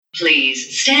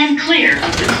Please stand clear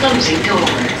of the closing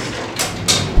doors.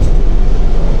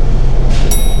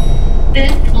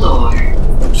 Fifth floor.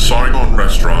 Saigon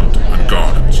Restaurant and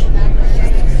Gardens.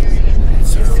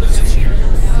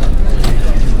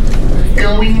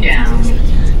 Going down.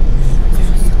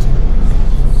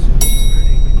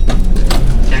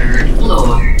 Third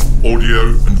floor. Audio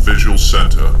and Visual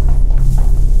Center.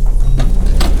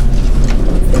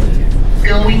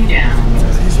 Going down.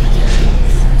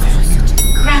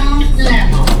 Ground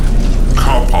level.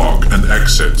 Car park and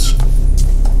exits.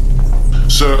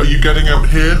 Sir, are you getting out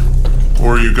here?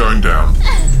 Or are you going down?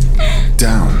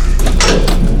 Down.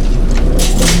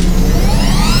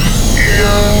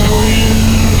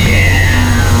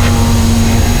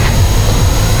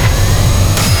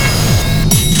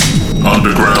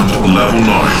 Underground Level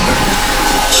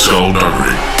 9.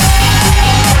 Skullduggery.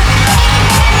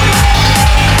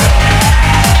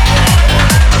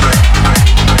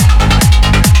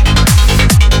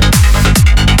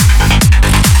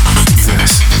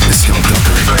 This is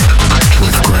Skullduggery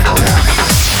with Greg Downey.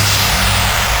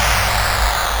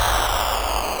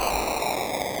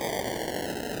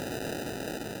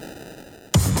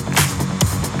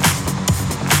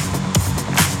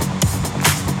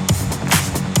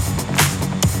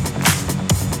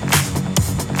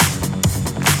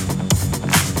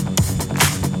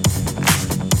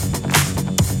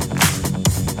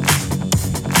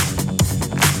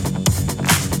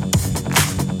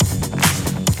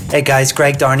 Hey guys,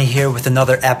 Greg Darney here with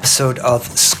another episode of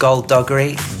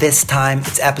Skullduggery. This time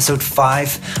it's episode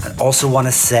 5, and also want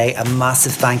to say a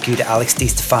massive thank you to Alex Di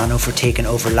Stefano for taking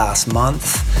over last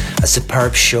month. A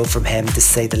superb show from him, to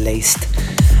say the least.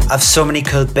 I've so many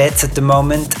cool bits at the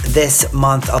moment. This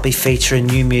month I'll be featuring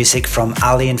new music from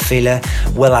Ali and Fila,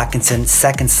 Will Atkinson,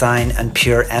 Second Sign and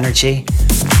Pure Energy.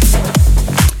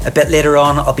 A bit later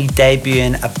on, I'll be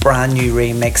debuting a brand new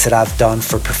remix that I've done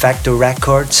for Perfecto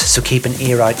Records, so keep an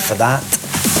ear out for that.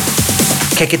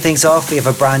 Kicking things off, we have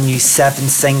a brand new 7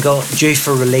 single due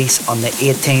for release on the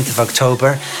 18th of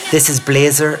October. This is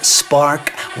Blazer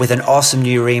Spark with an awesome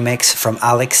new remix from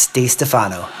Alex Di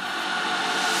Stefano.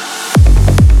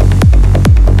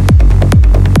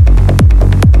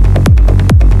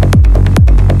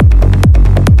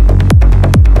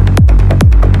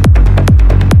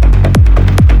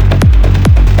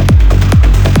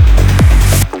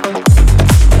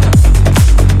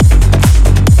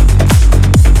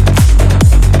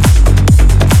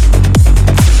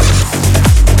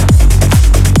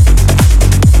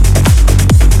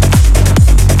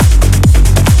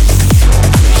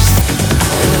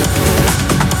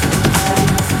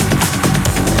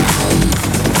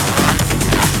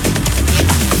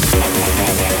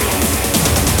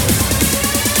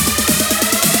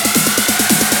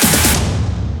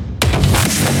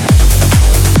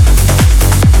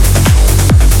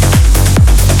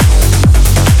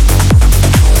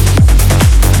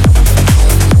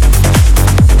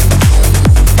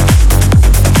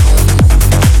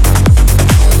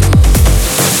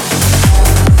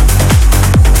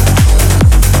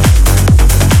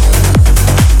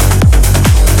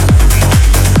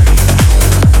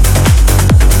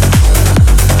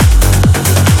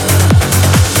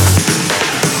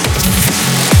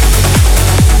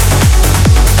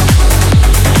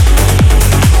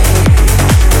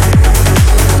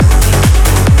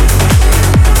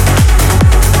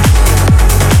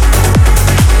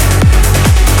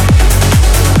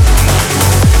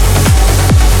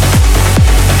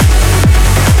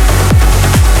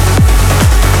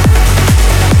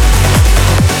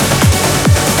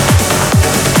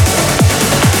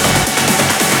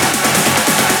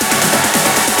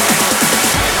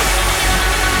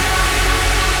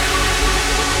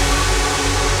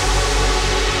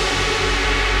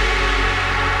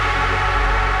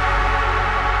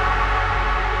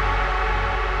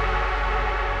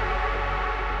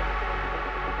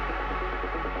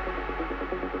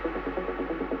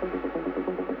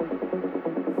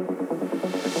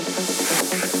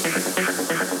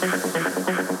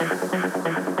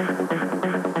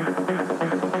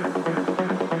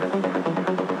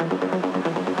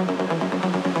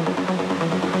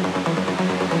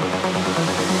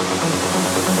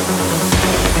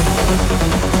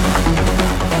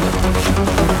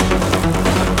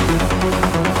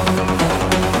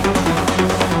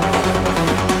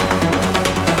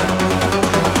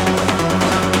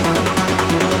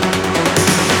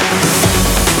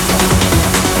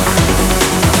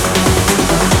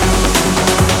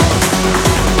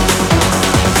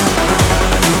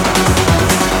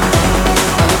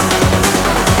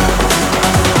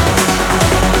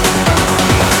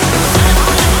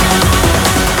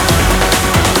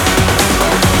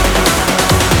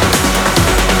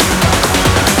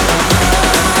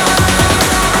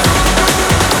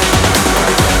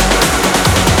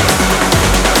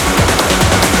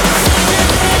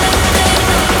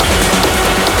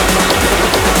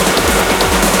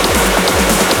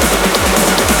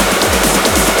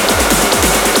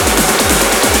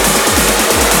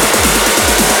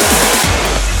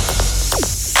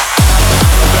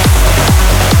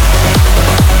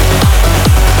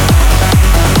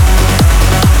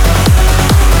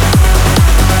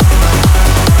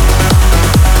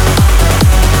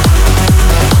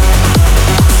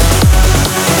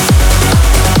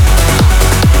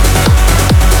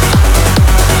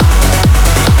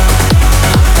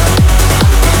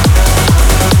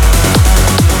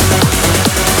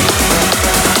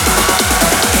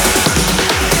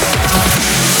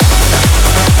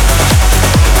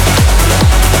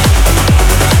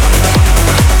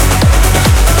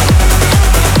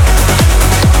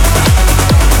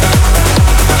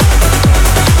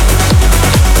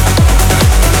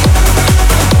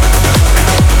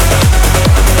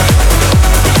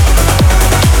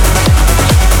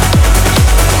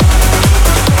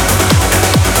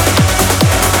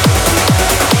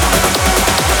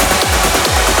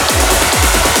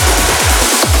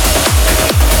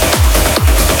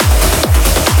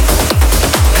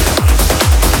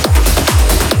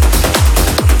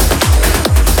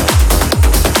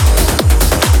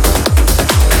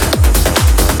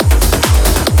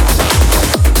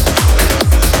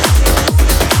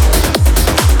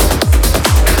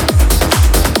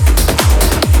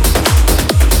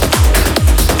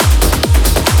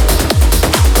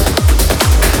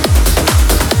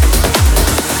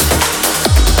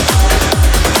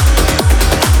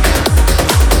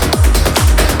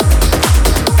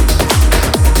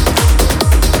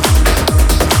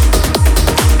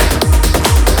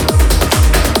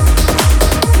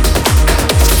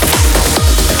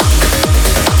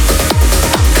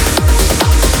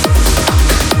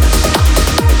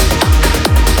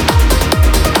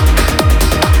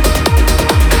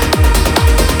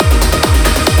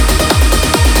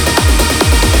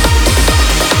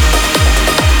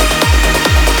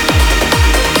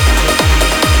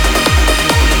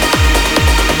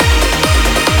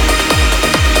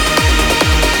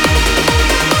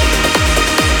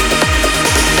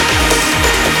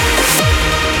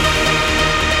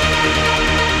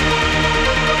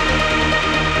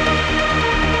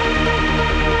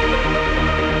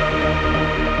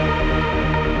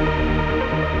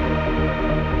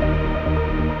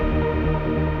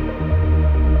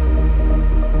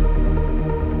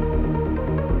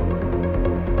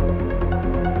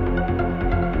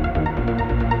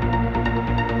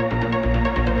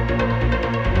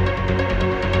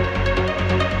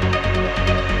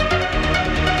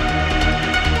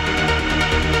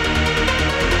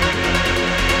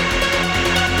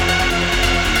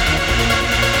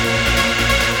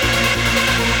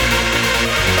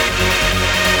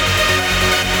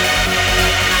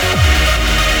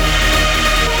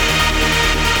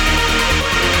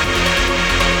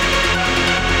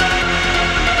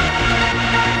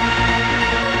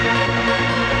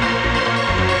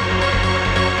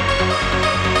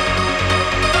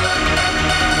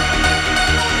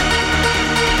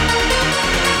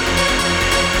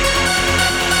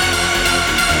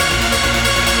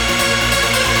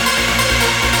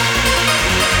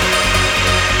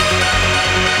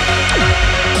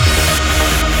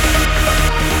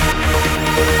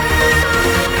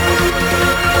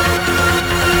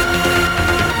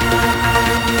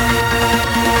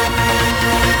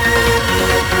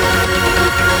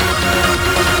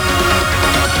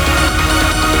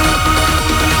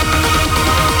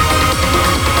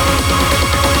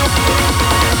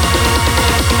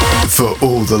 For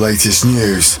all the latest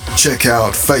news, check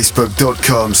out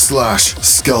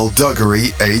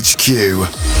facebook.com/SkullduggeryHQ.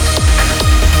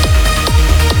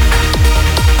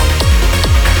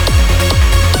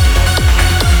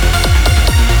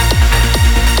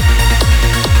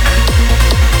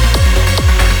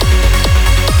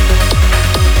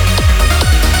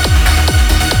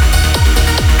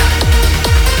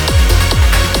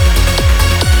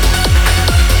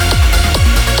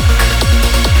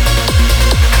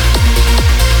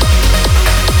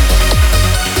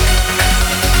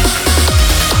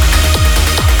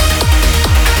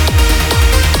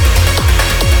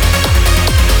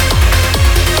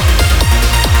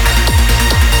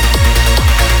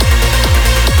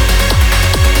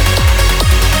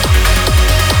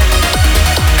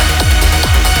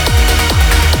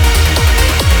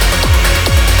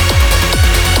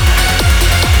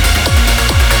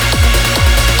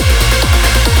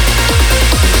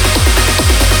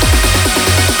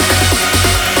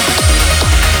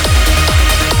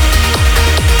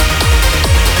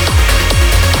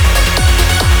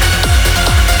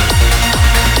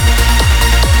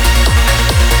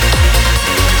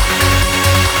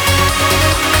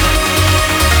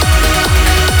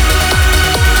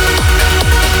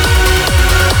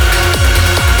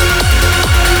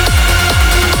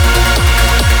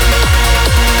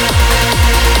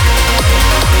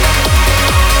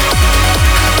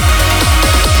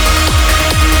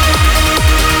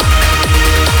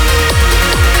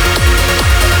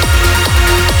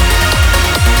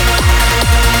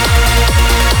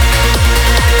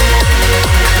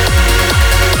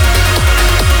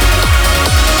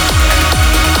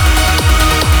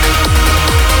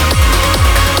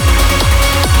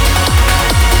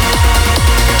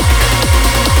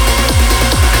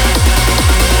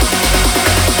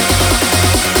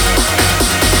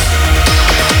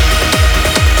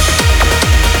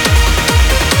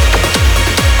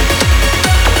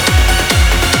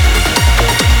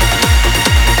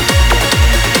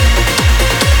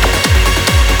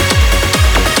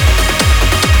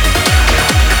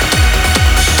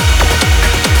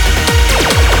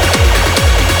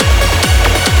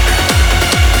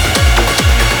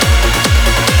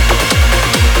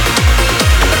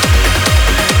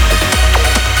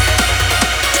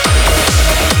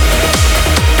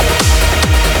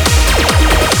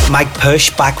 Mike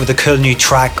Push back with a cool new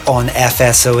track on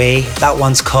FSOE. That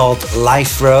one's called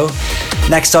Life Row.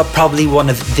 Next up, probably one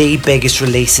of the biggest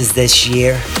releases this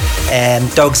year.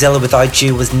 Dogzilla Without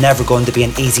You was never going to be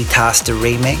an easy task to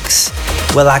remix.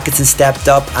 Will Atkinson stepped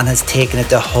up and has taken it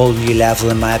to a whole new level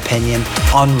in my opinion.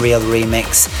 Unreal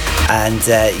remix. And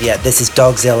this is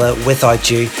Dogzilla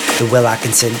Without You, the Will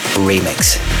Atkinson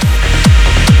remix.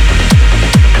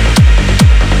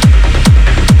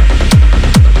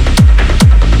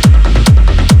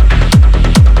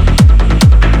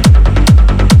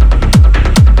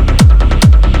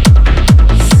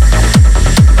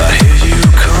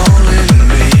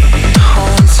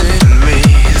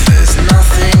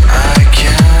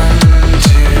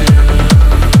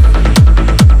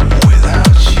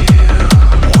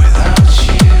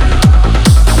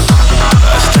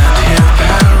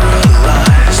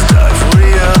 Paralyzed, I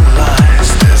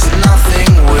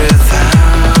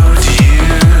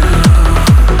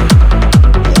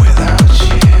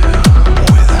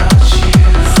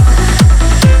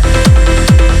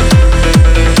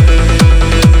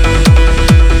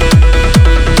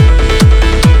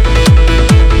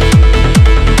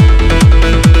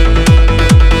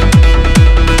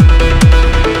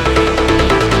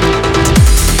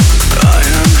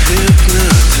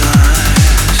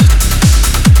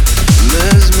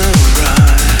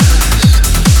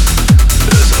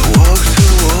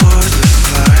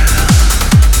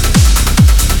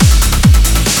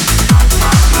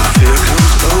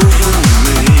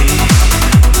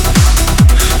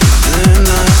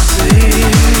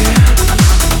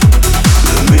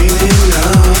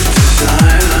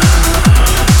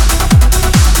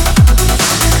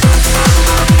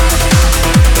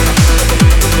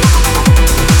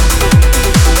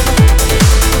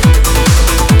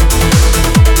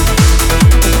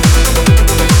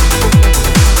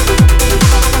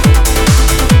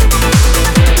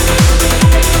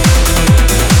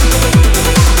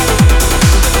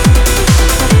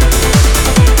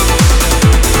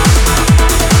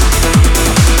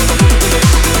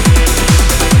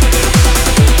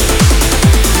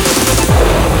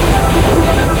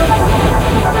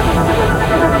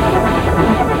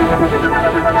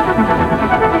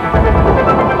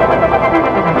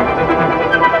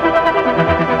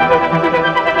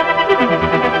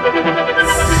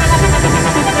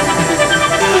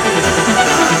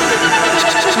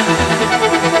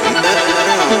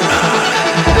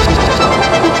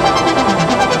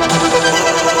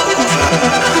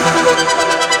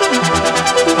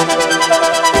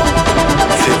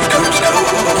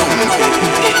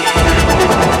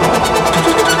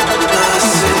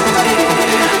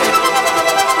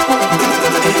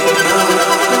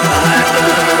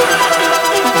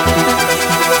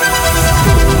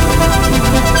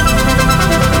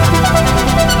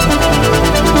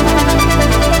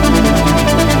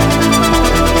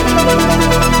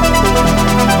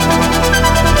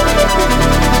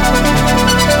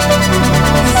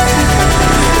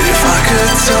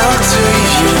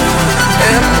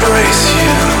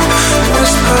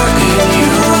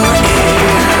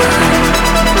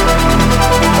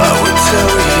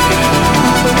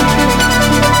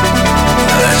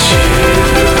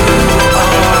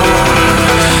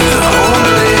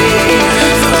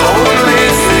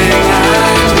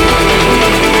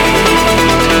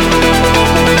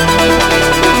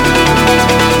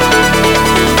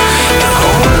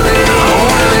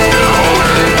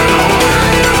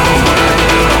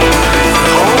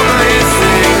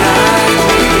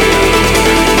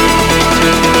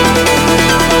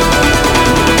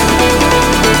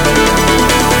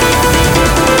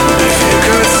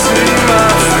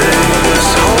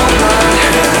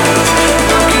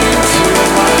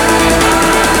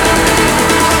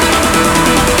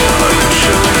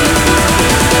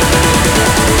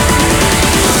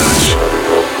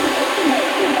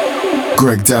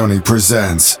Greg Downey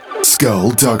presents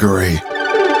Skullduggery.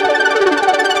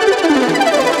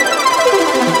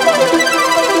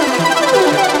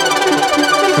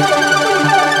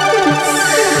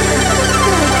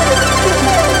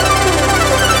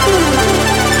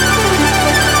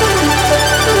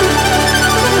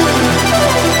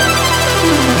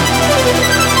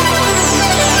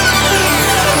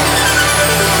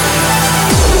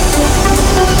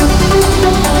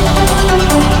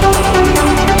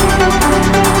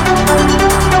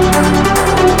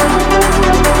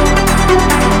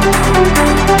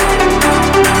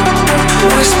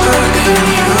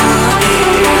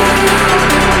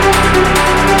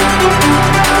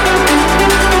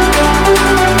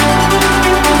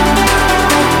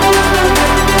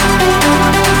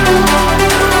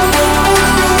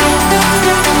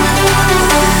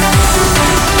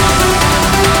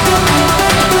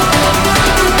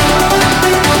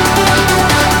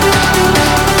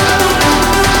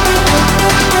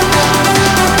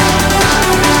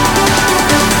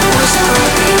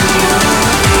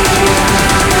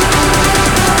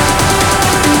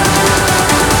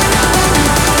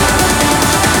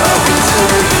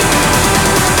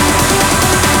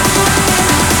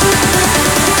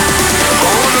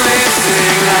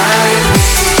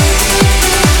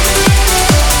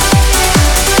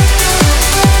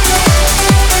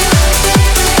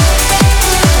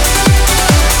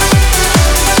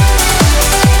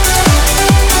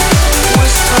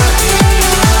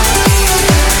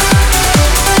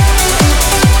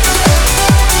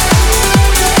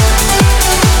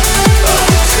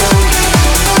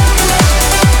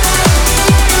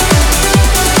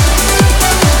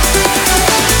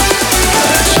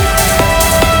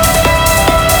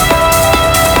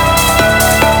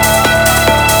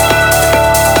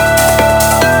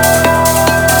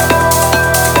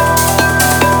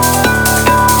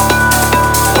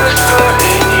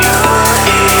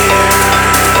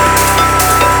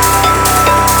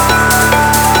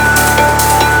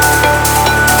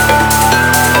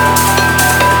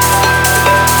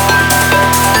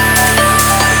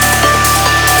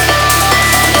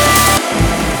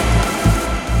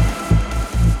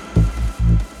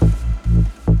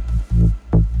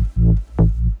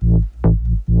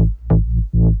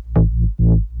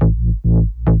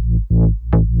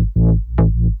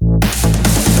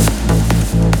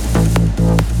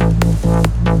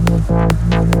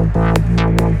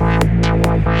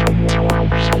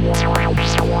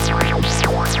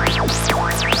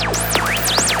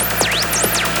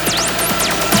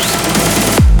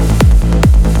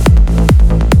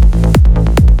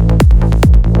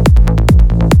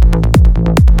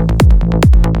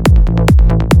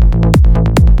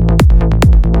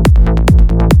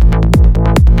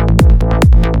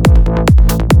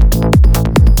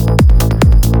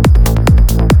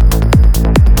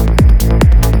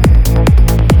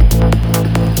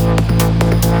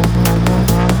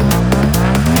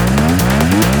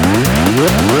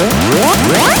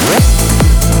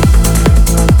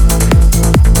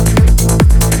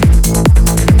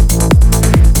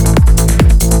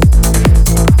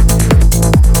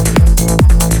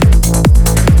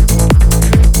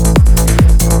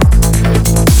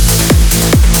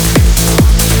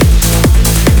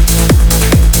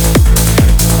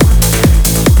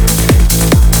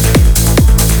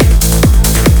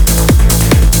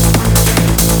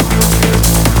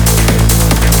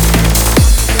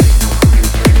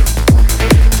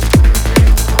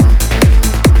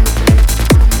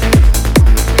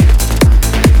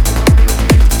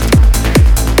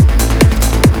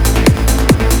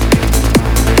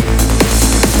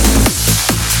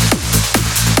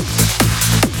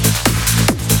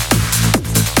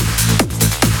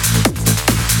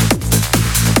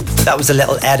 That was a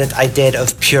little edit I did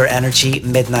of Pure Energy,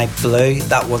 Midnight Blue.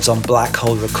 That one's on Black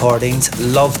Hole Recordings.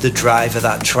 Love the drive of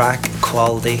that track,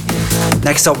 quality.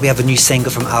 Next up we have a new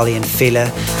single from Ali and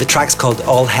Fila. The track's called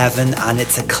All Heaven and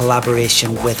it's a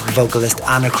collaboration with vocalist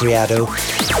Anna Criado.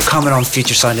 Coming on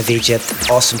Future Sound of Egypt.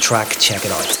 Awesome track, check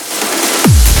it out.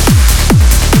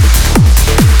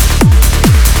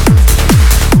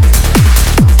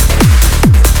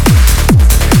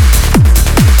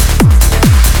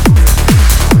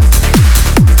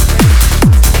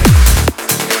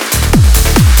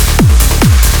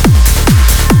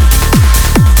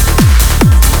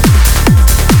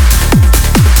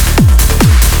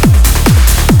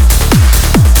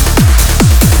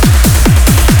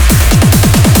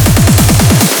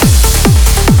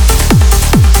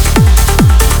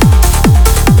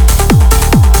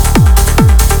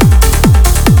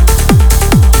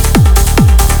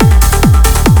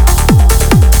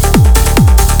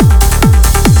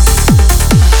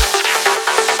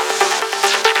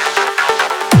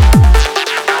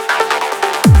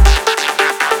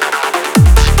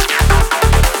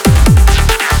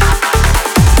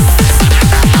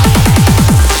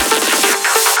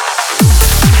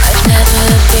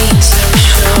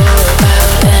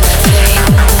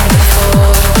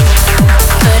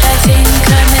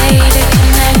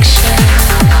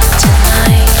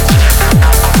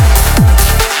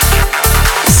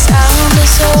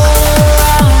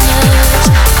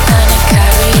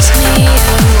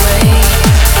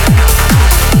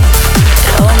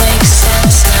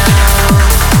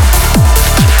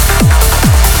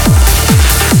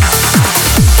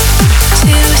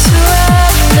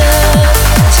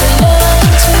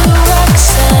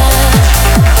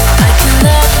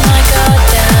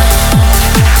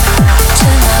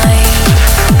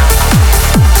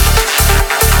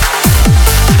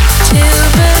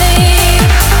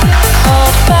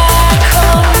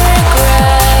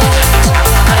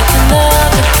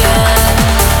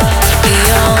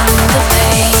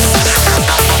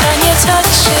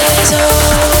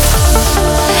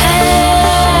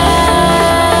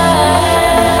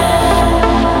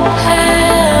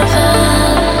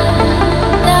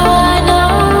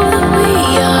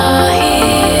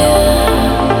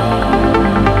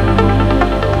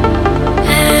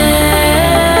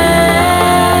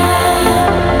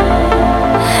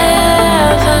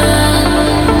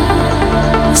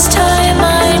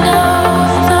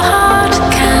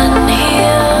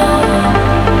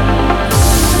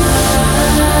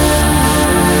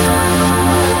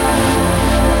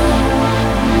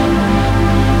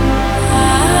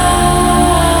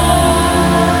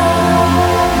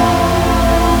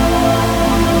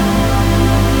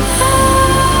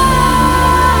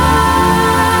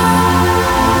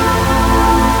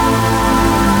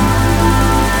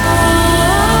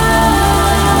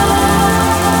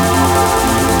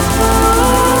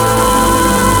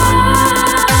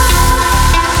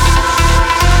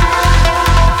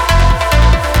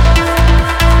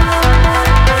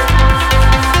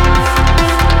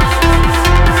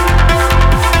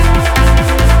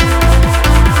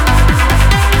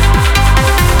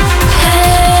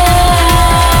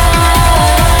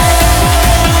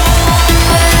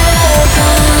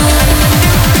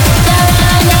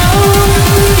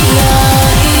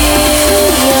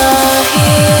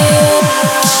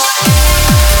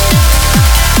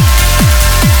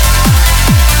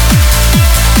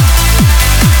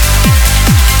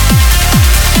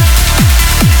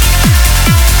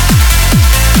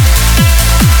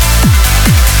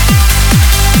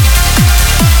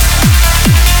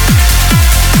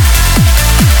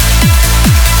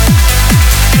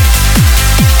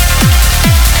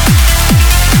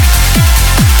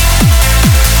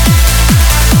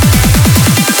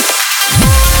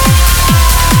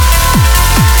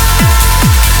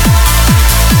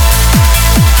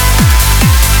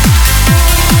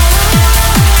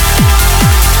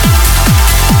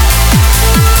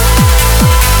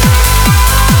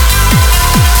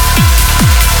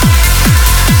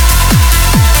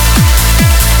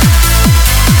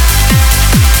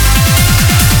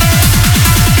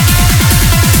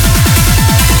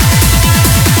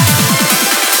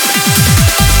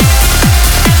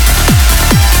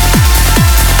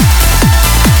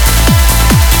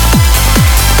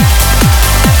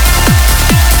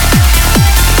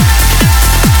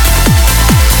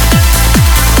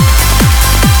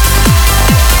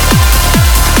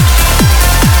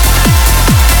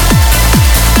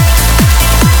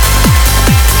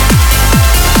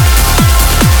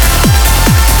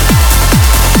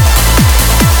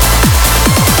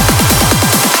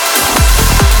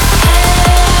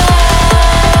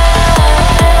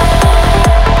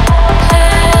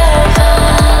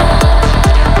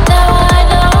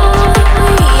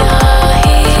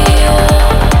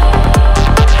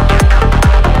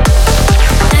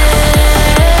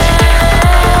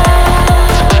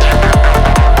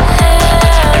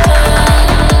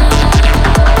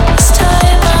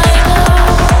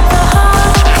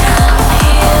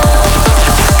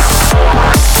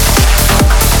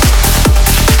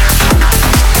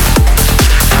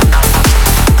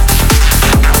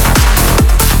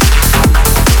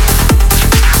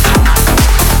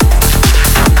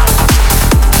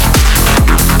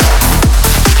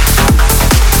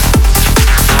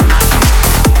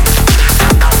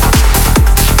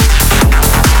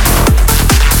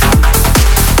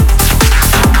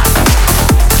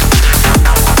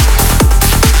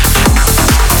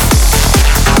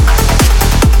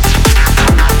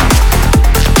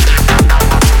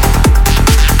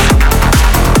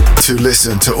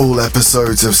 listen to all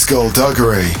episodes of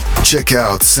Skullduggery, check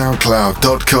out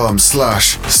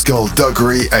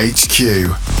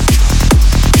soundcloud.com/SkullduggeryHQ.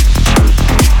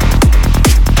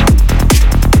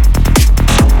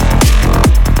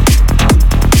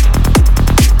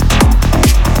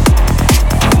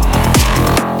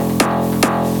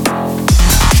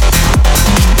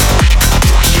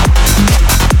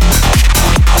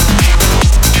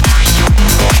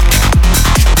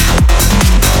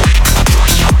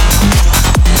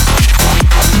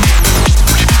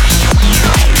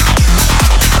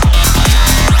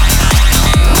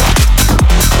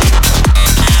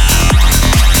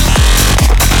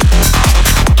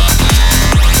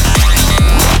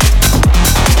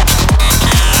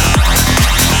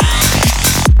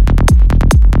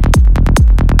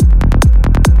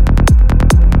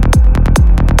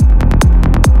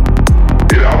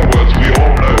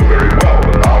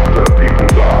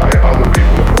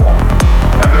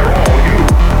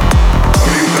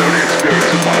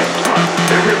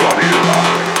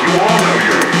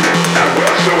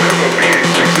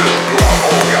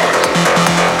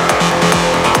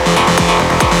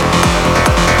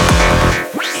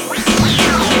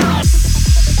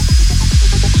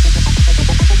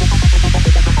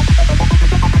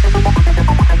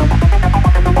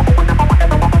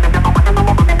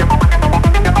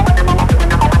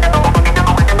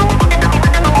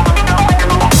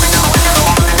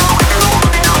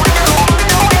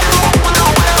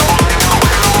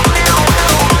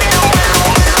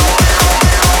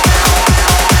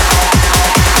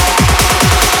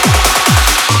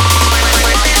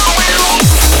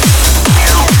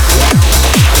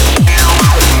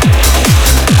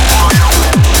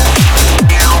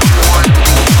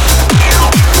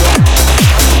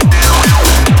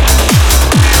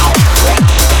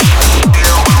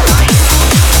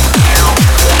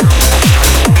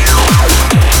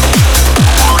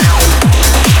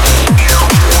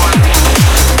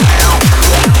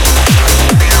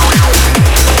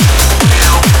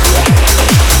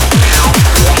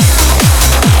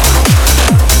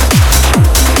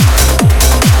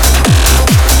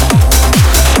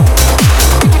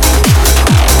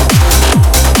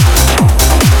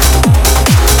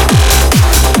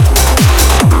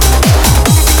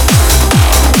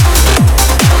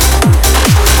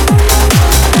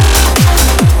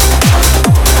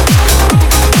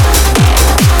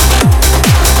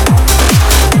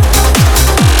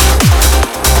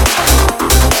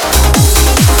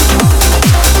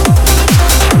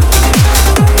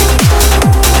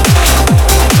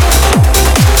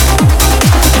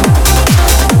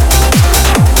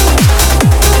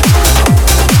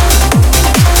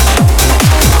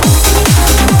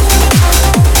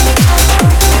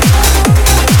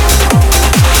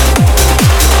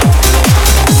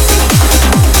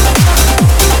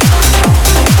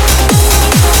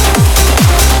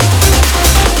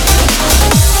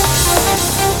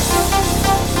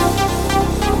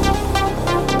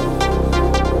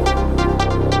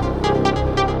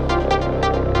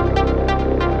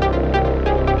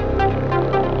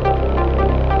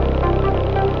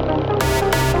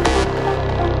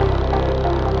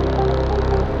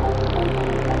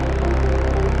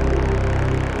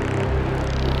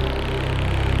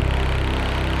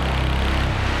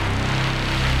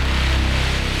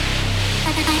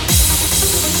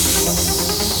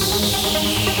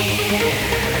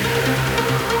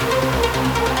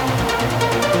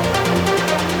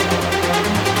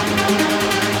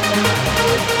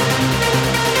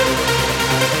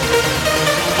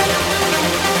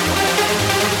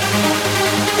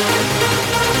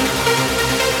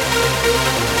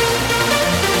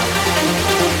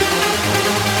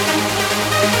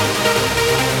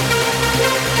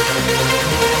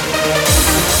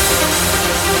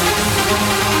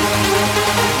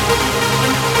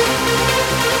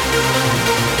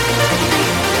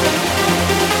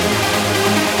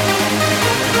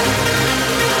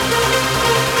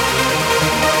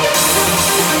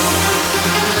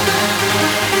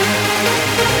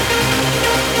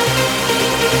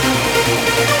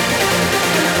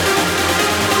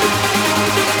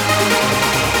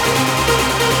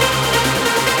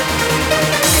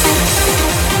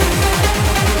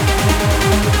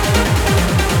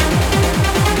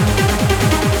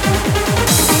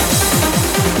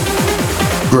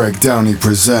 Greg Downey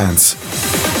presents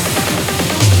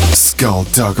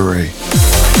Skullduggery.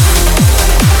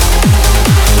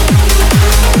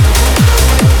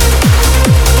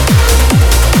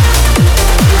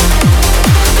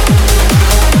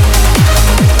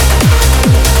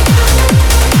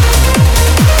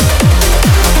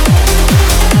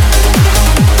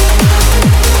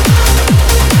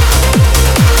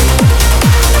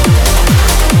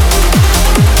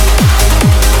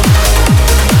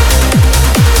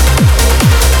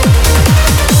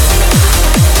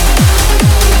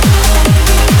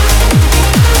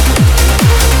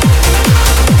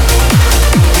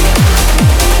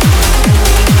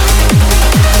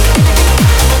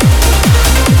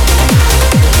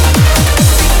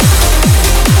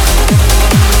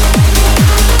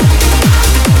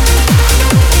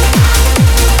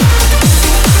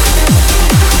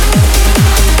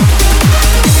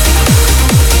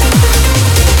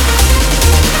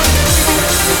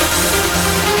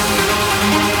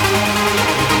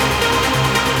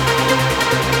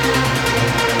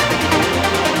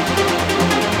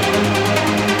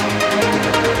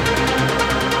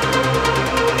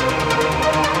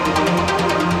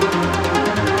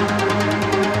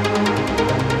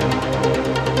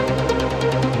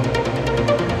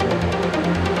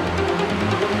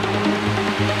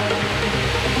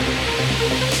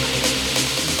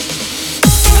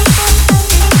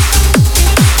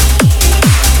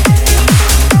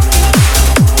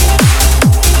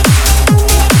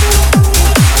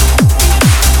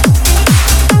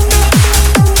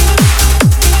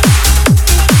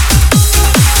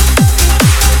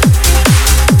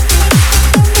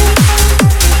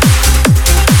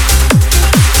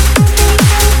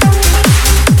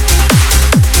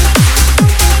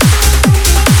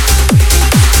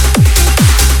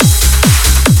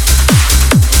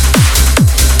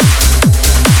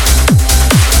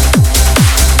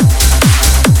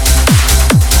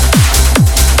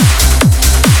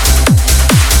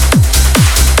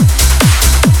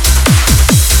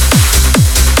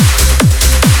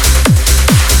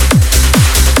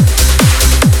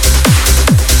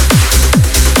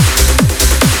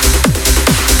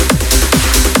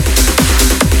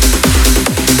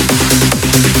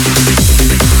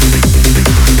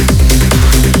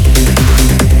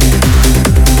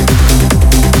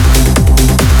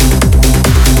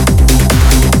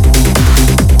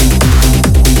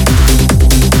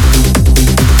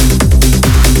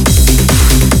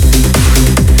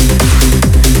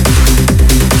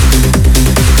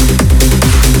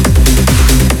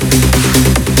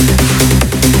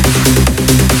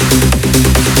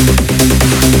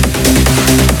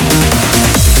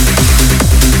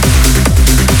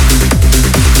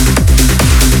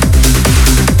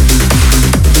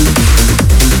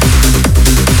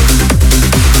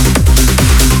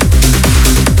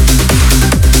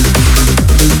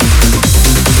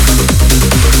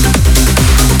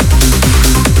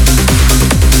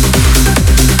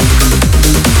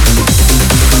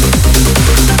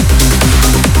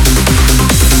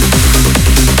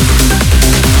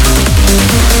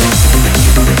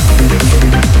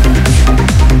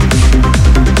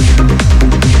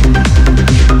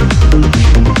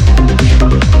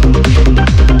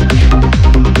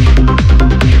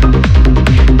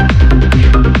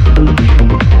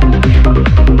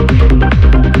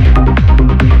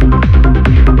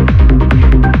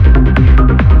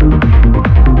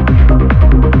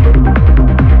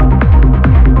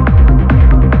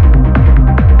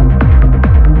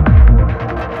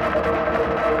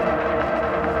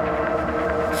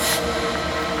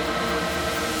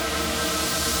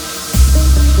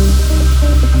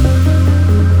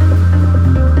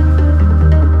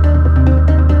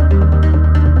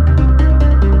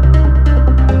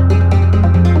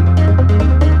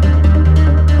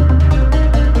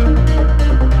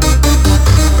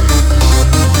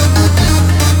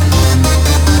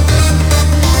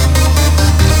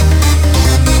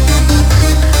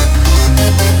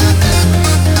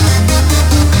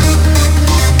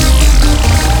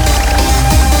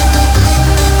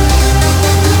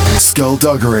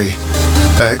 Skullduggery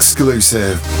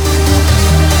exclusive.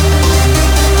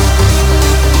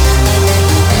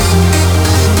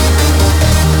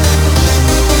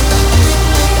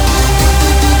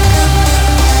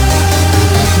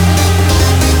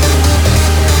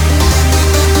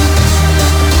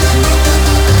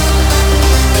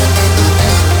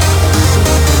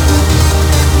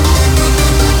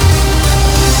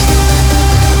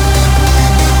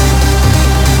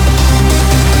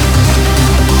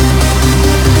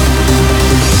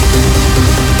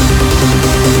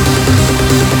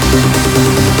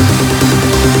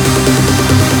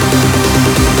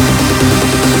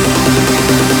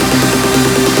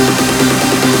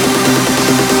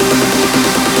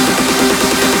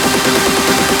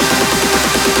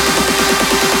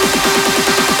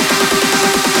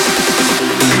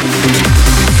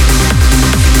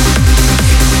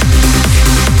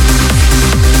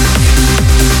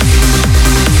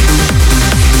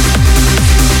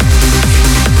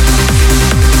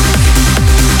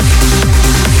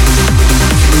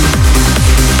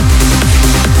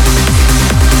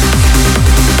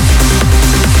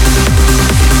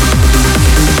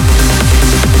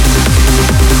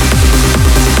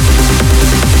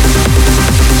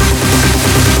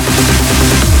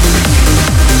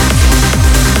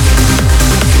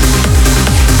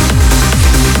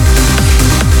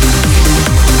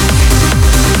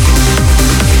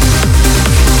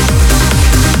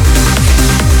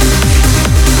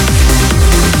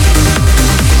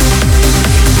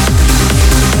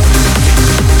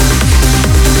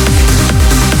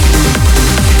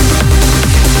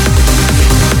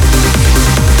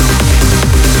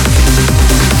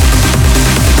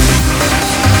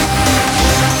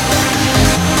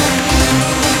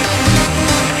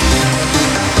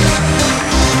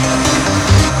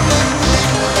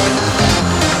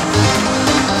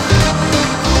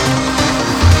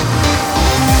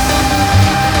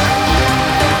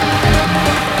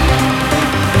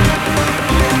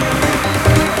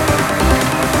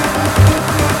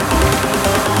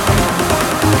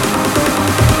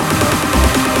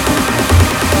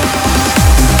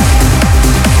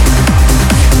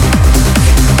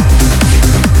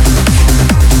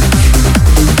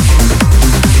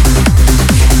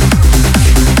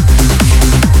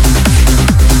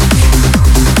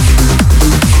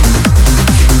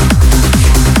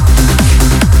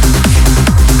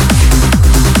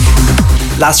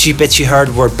 Last few bits you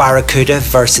heard were Barracuda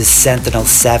versus Sentinel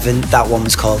 7. That one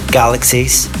was called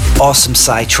Galaxies. Awesome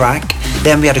side track.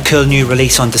 Then we had a cool new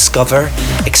release on Discover,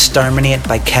 Exterminate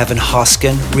by Kevin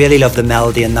Hoskin. Really love the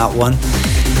melody in that one.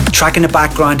 Track in the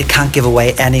background, I can't give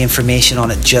away any information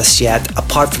on it just yet,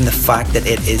 apart from the fact that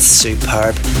it is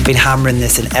superb. Been hammering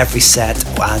this in every set,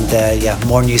 and yeah,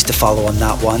 more news to follow on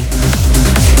that one.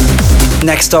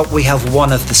 Next up, we have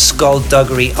one of the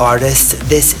Skullduggery artists.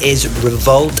 This is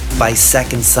Revolt by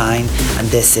Second Sign, and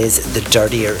this is the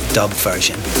dirtier dub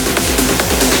version.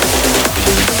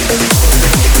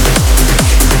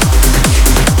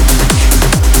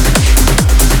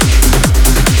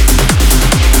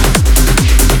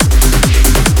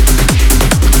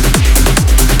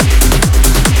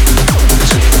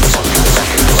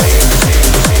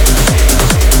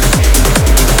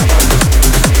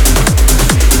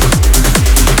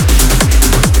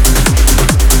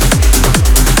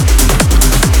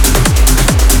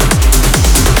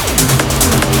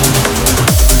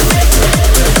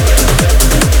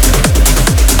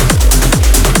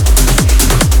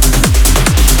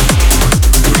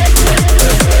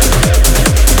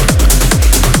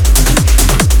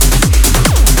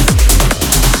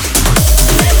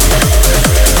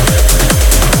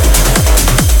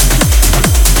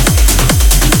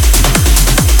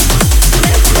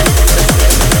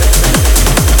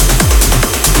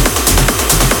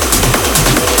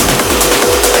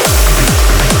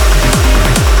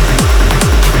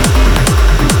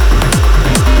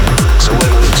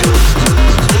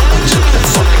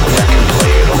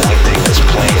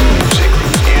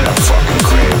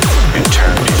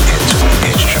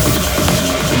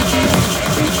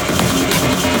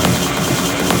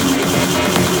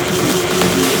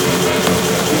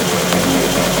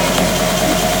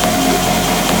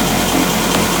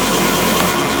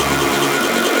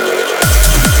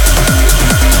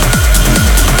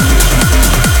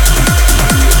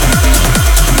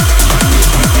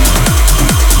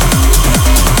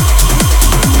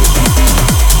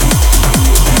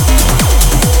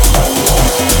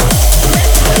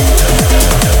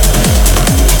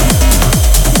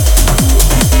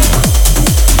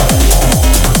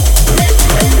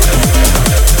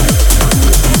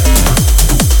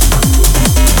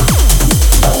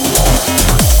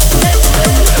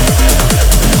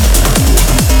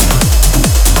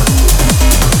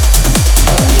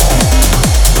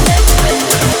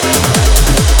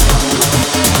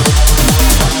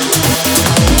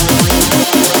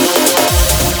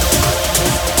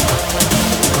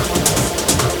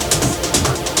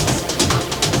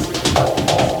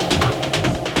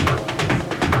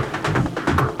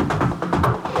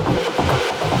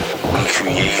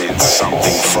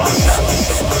 something from them.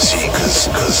 See, cause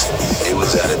it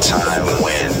was at a time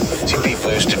when, see,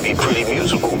 people used to be pretty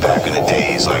musical back in the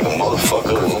days. Like a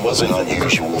motherfucker, it wasn't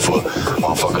unusual for a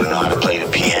motherfucker to know how to play the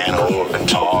piano or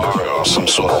guitar or some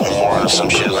sort of horn or some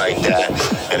shit like that.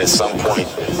 And at some point,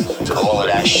 all of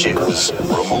that shit was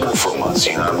removed from us,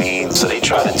 you know what I mean? So they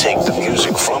tried to take the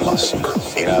music from us,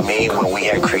 you know what I mean? When we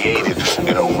had created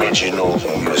an original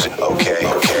music. Okay.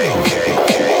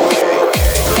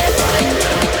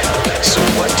 So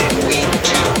what did we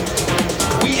do?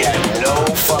 We had no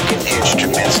fucking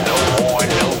instruments, no horn,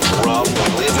 no drum.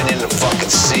 We're living in the fucking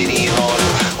city and all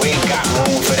that. We ain't got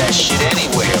room for that shit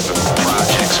anyway up in the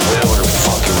projects. Where the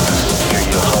fucking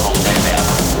you're huddled in at.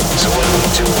 So what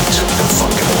do? We took the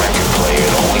fucking record player,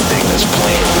 the only thing that's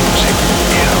playing music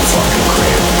in a fucking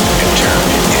crib, and turned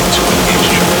it into an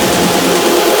instrument.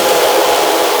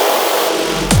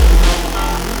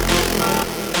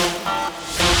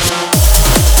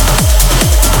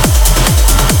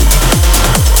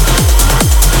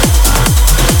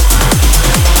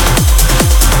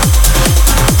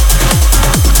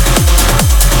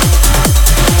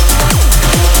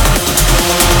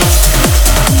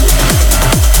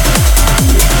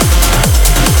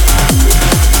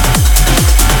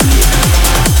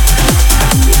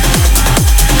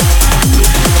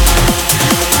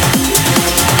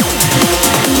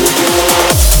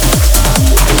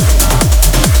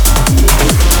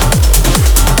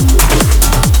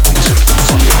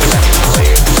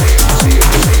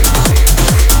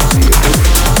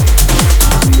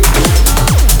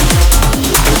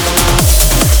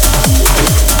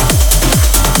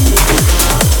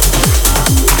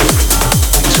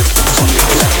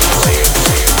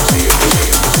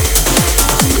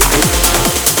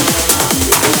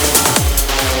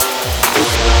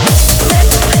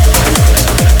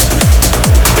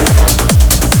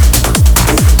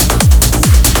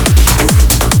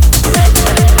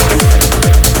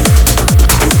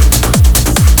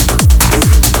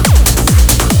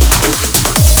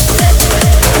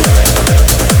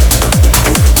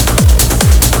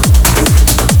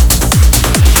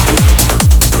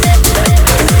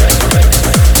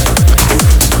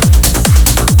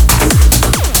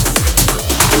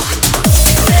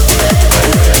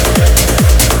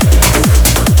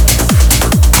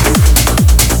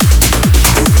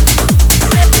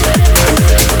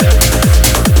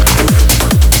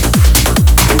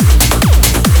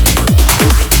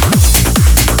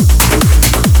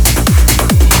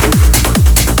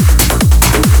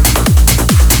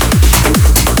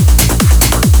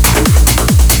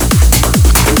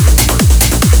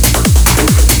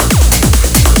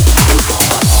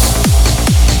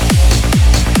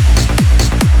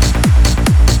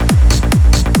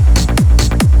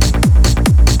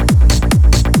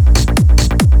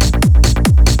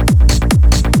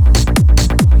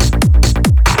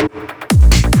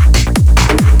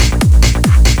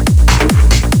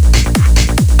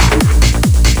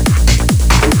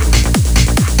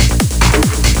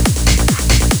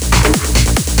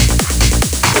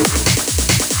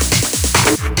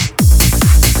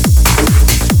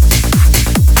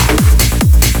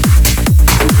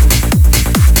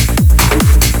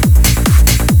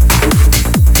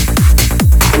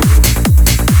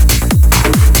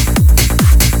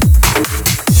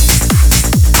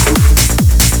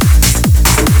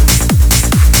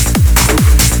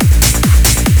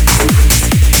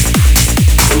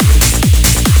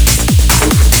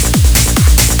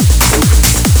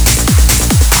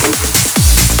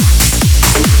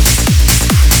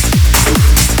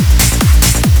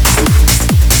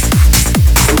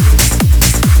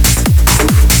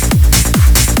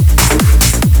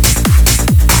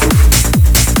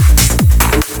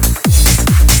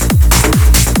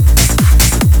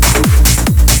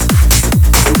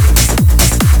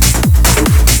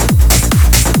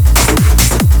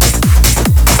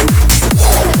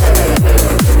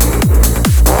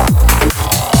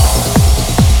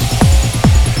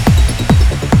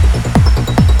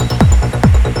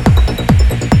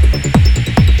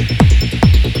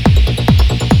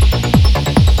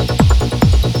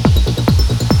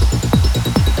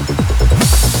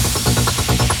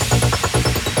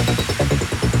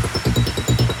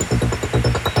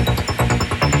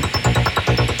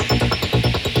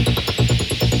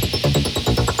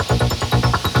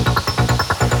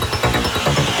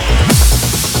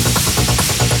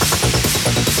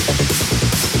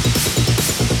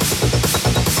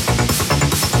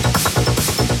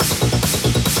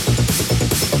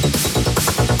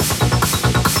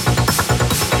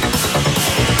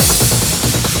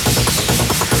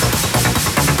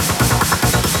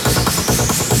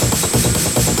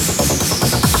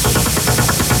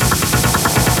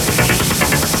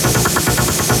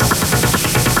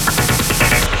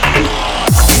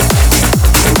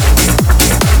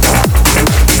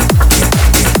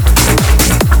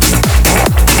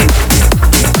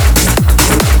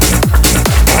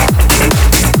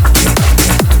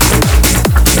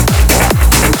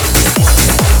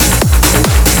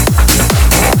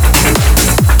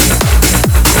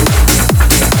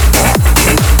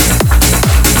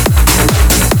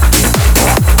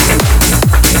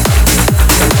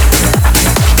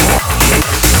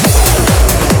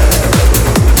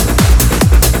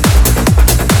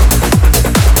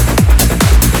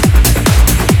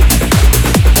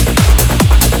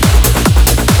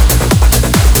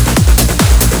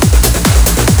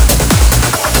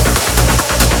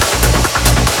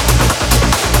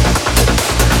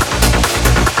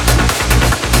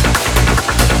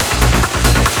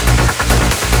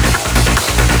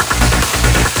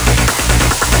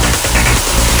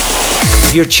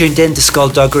 You're tuned in to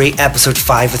Skullduggery episode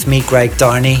 5 with me, Greg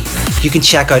Downey. You can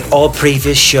check out all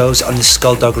previous shows on the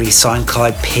Skullduggery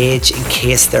SoundCloud page in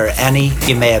case there are any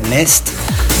you may have missed.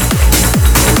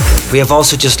 We have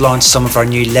also just launched some of our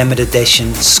new limited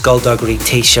edition Skullduggery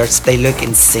t-shirts. They look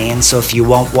insane, so if you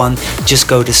want one, just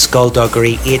go to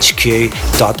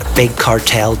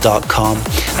skullduggeryhq.bigcartel.com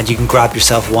and you can grab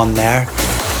yourself one there.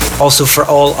 Also, for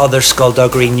all other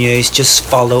Skullduggery news, just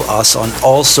follow us on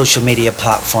all social media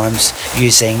platforms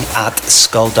using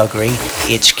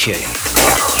 @SkullduggeryHQ.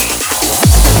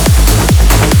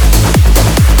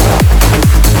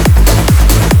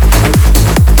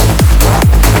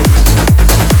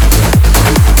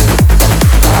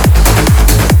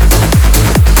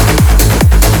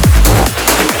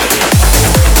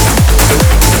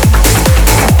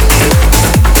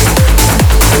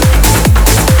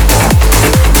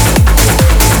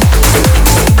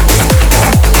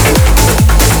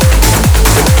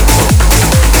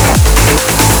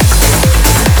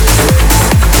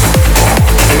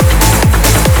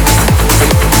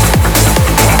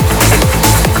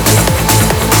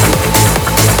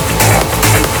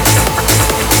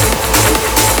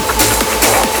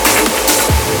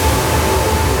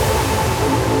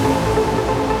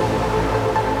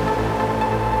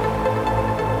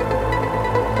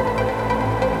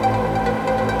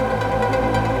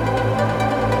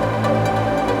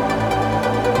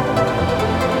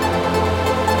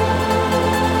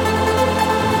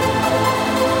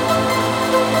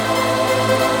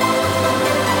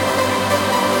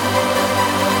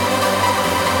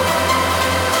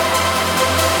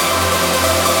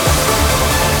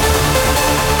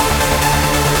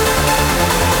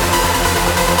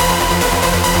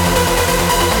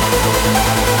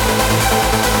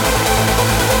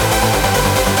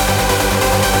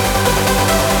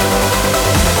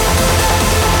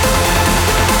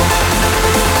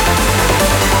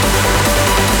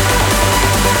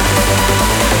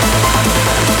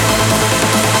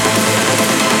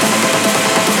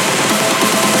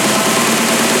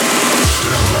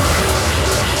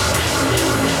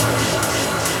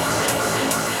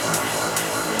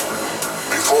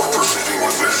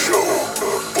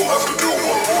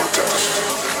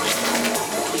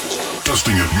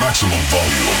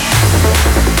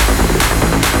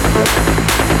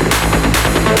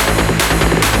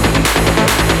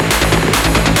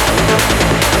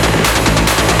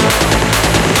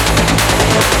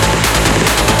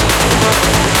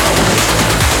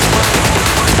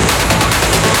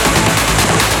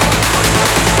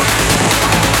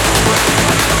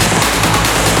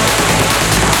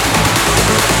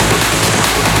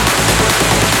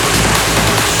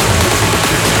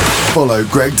 Follow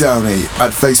Greg Downey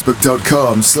at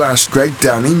facebook.com/Greg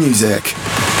Downey Music.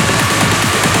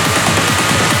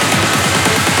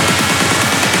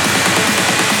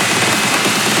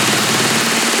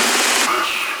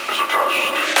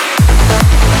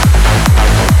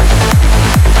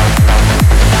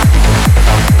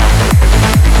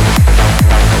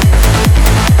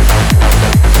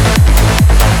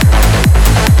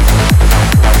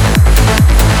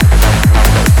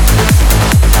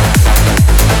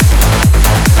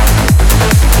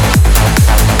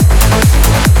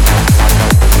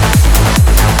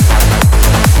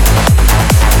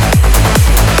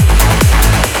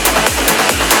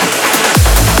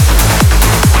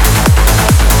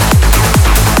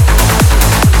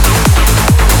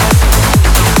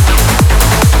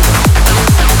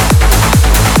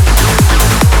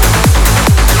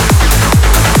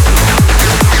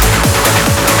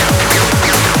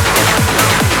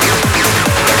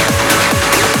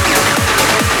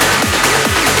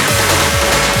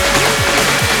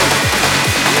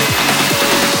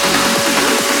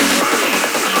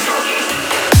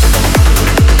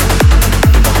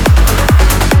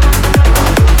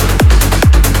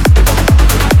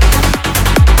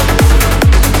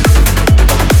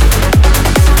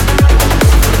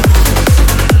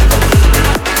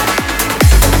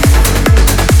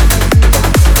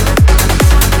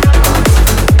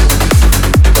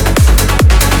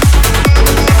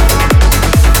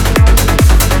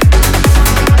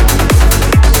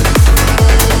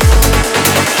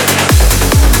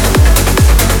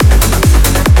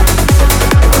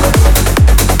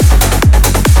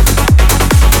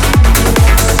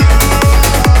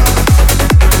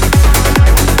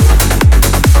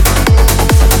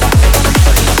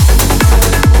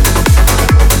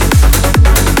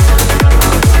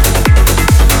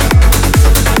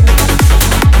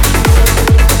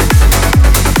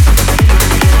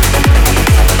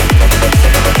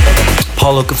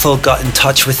 Paul Oakenfold got in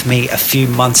touch with me a few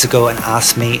months ago and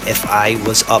asked me if I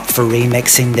was up for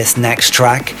remixing this next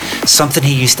track. Something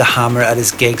he used to hammer at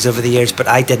his gigs over the years, but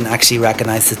I didn't actually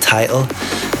recognise the title.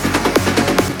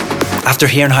 After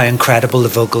hearing how incredible the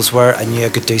vocals were, I knew I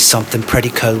could do something pretty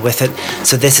cool with it.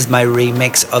 So this is my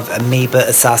remix of Amoeba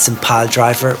Assassin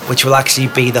Piledriver, which will actually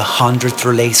be the 100th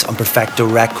release on Perfecto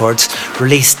Records.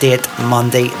 Release date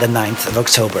Monday the 9th of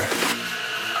October.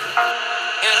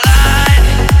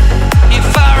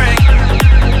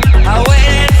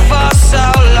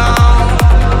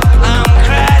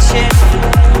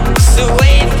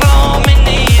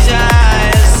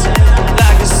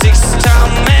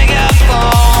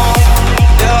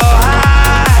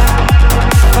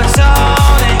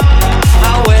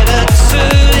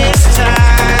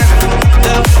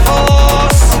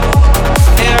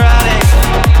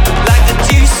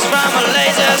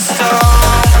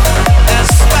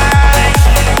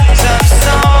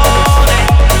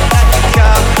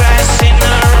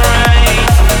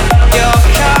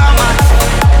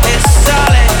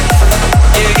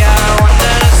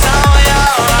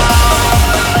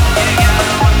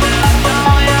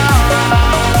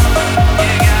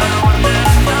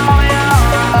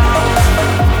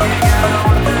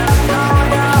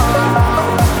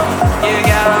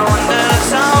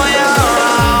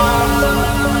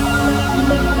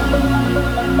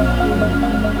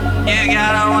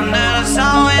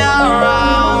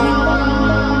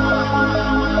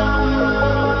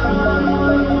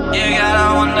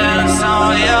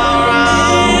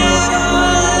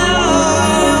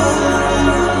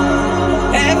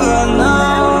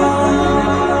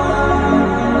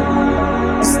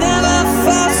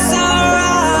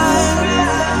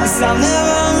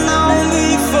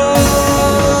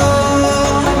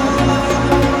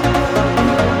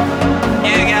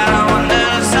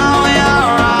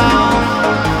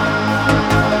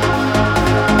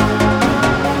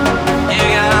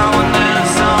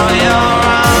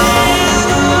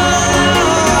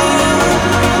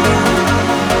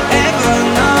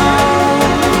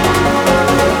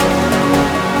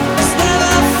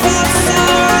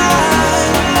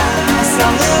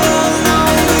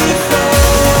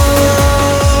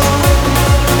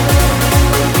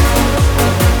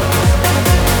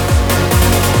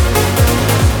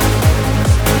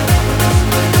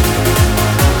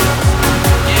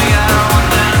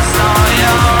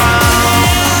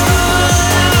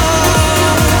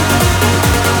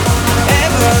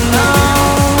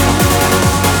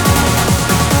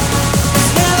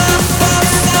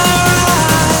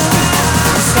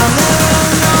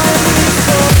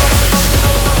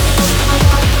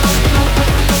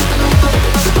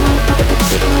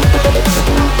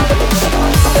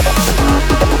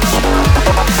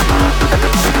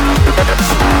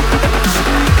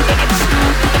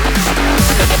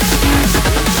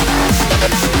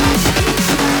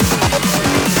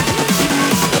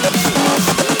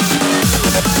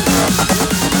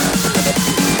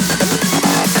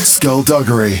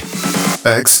 Skullduggery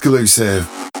exclusive.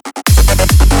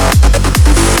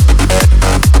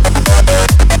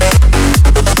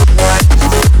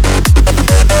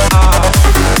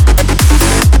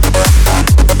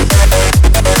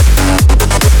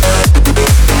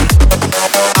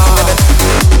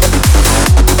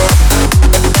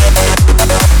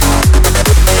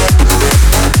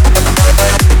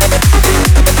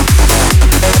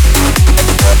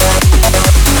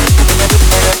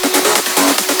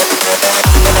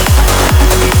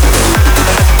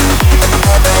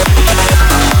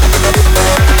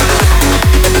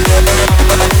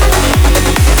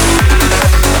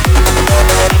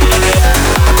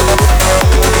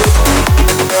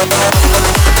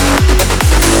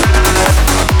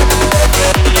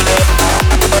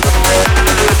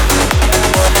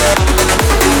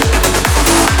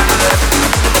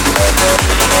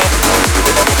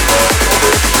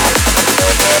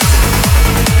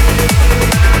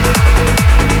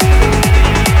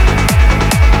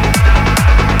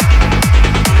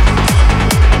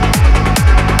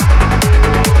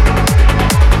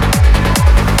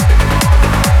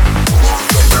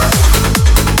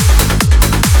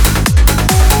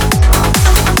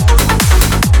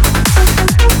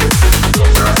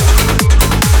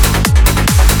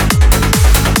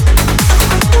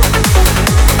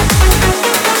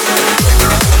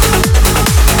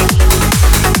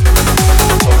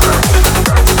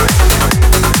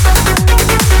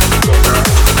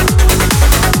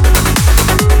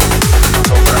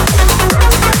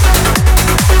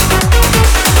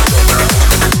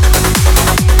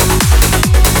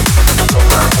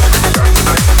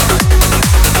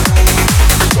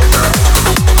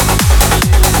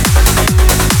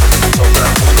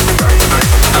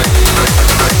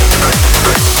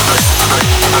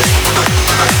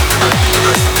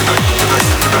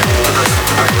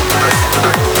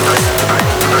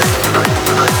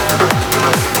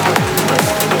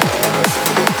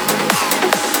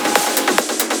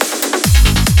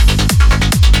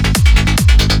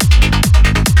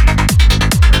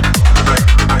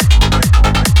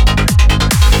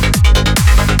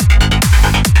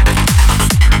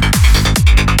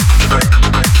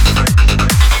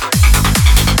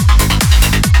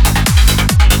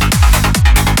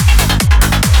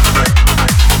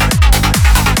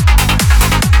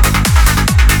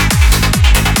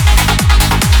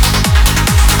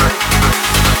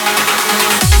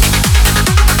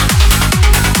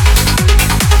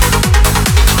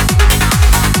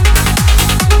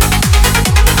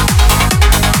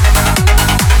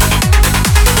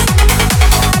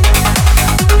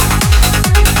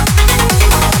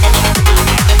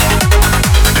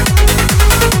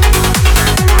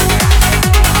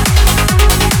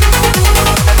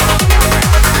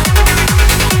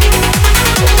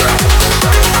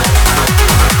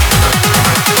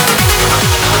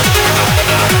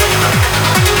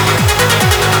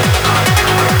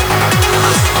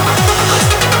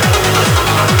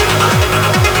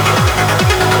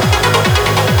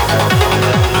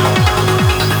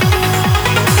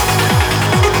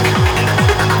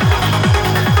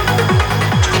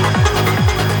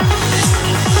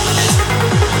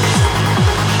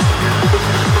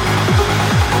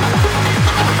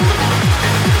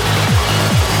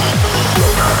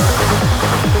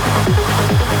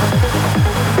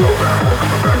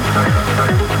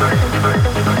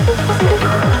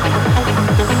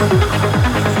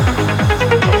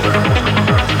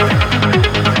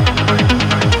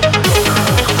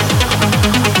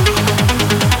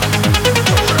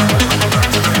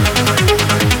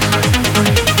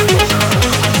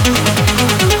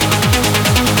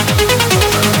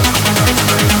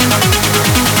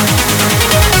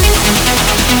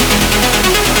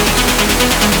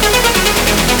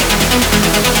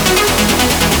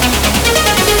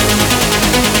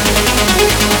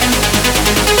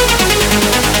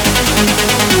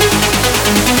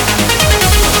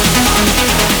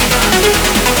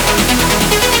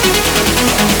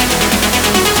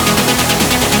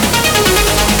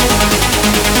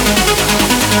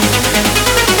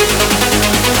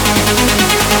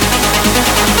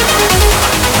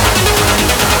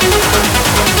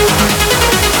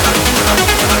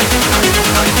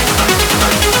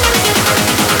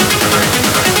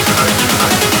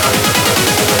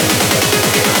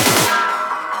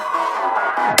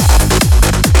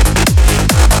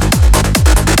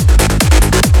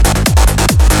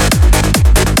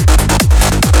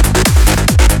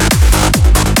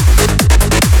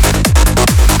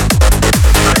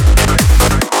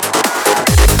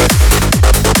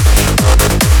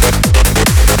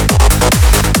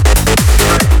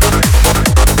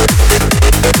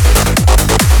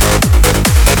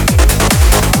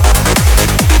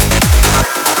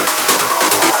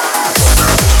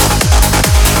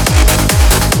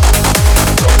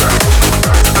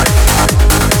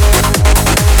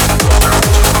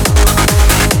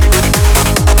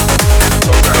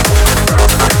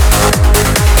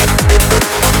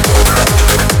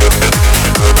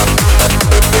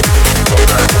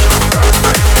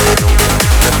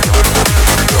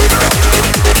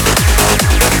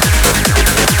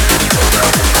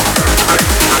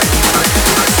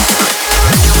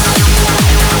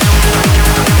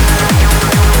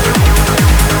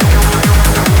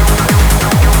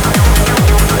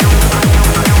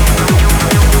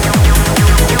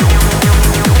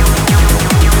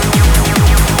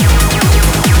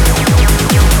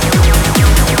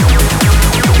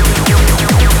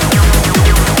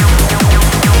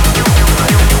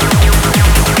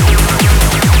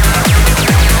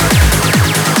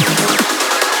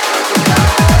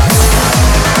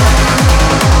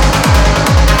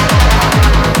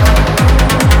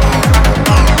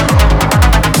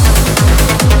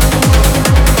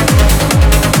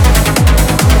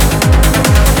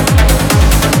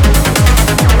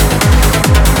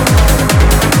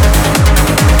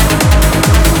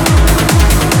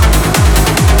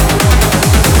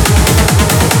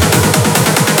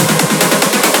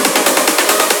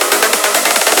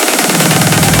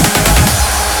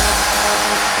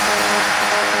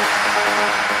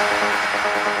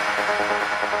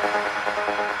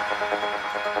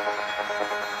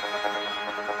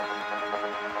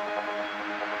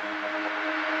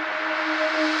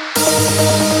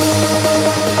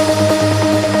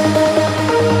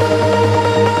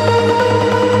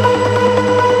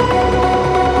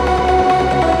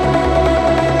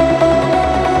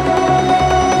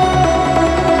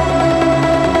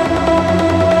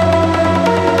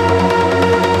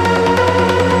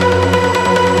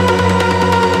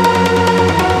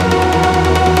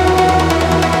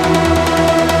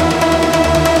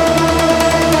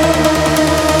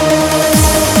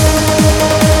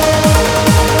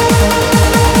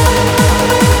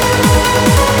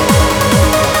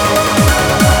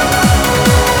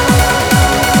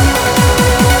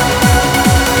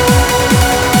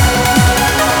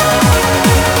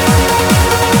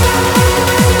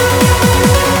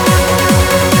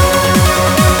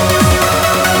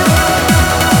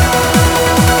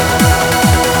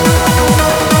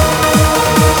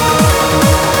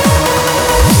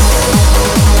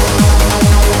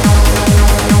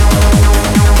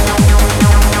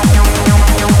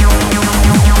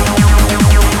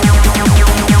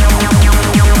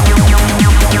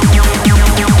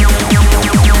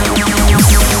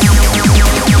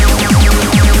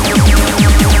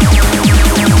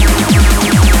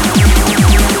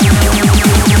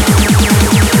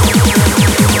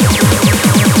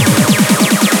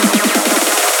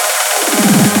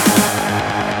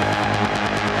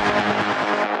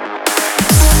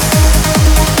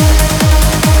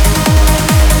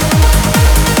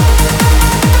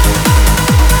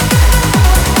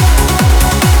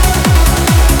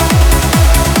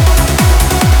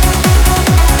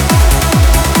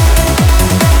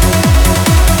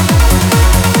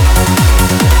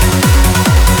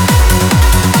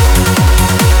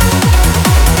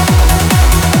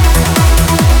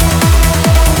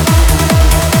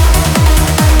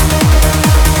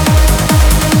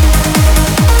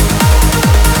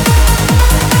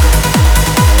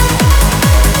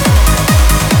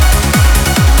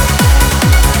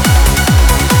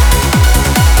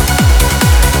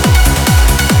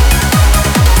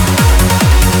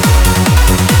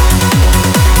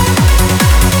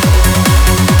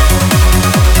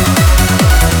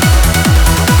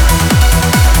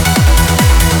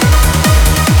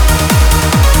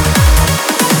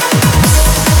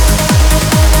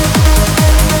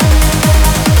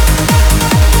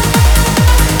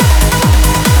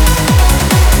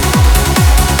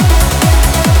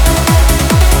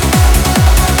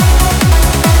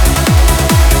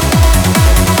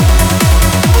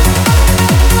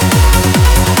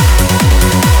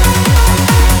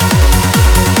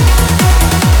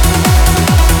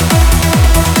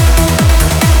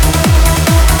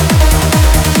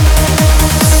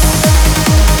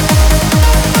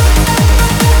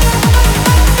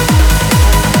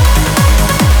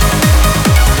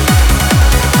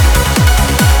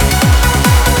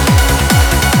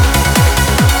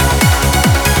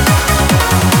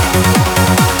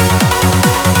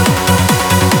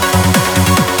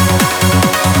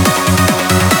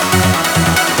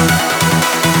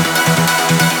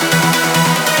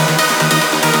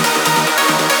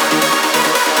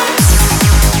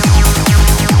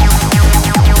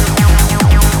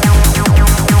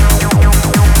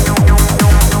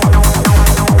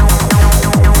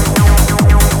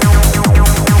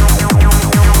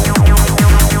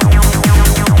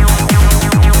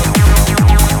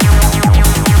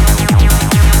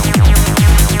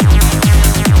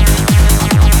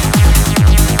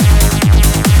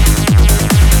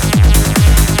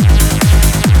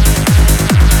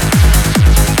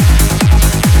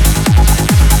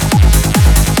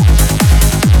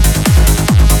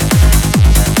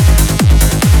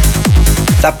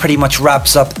 That pretty much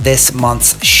wraps up this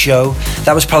month's show.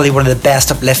 That was probably one of the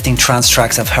best uplifting trance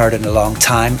tracks I've heard in a long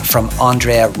time from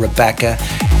Andrea Rebecca.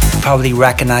 You probably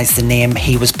recognize the name.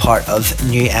 He was part of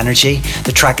New Energy.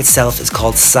 The track itself is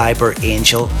called Cyber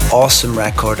Angel. Awesome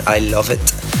record. I love it.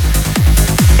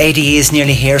 ADE is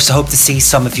nearly here, so hope to see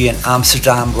some of you in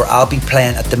Amsterdam, where I'll be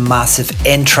playing at the massive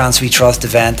In Trance We Trust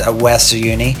event at Wester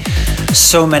Uni.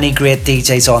 So many great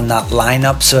DJs on that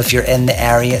lineup, so if you're in the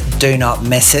area, do not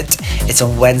miss it. It's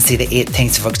on Wednesday the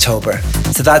 18th of October.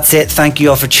 So that's it. Thank you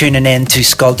all for tuning in to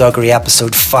Skullduggery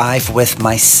episode 5 with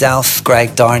myself,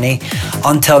 Greg Downey.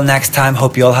 Until next time,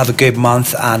 hope you all have a good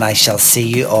month, and I shall see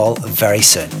you all very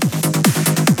soon.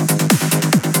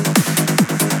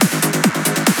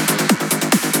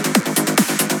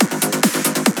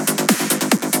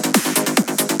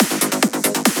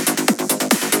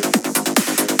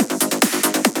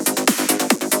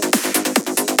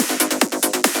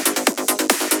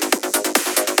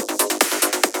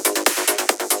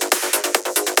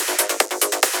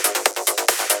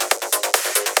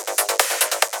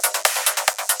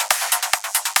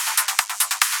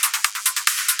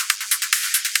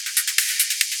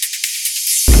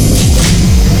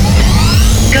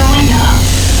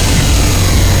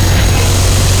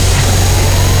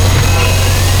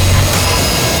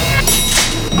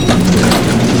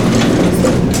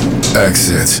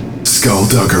 Exit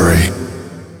Skullduggery.